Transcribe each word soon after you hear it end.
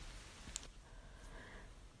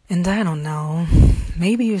And I don't know,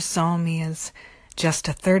 maybe you saw me as just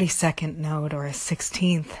a 32nd note or a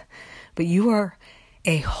 16th, but you are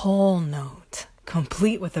a whole note,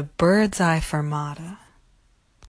 complete with a bird's eye fermata.